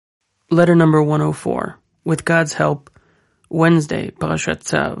Letter number 104. With God's help, Wednesday, Parashat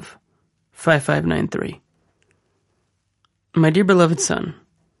Tzav, 5593. My dear beloved son,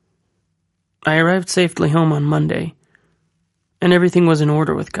 I arrived safely home on Monday, and everything was in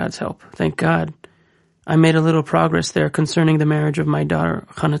order with God's help. Thank God. I made a little progress there concerning the marriage of my daughter,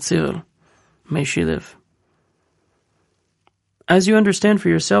 Chanatzil. May she live. As you understand for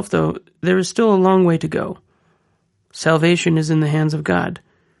yourself, though, there is still a long way to go. Salvation is in the hands of God.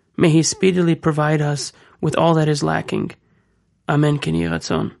 May He speedily provide us with all that is lacking. Amen. K'nei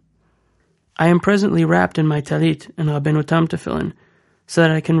Ratzon. I am presently wrapped in my talit and Rabbeinu Tam tefillin, so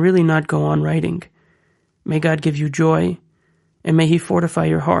that I can really not go on writing. May God give you joy, and may He fortify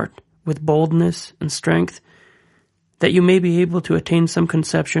your heart with boldness and strength, that you may be able to attain some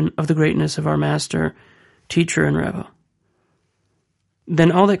conception of the greatness of our Master, Teacher, and Rebbe.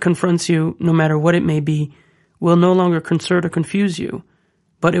 Then all that confronts you, no matter what it may be, will no longer concern or confuse you,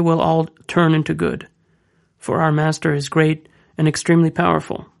 but it will all turn into good. For our Master is great and extremely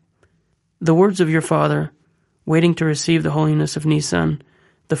powerful. The words of your father, waiting to receive the holiness of Noson,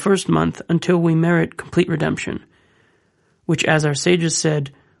 the first month until we merit complete redemption, which, as our sages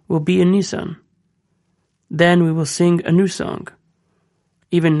said, will be in Noson. Then we will sing a new song.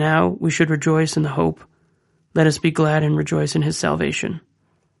 Even now we should rejoice in the hope. Let us be glad and rejoice in His salvation.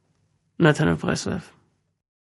 Natan of Breslev.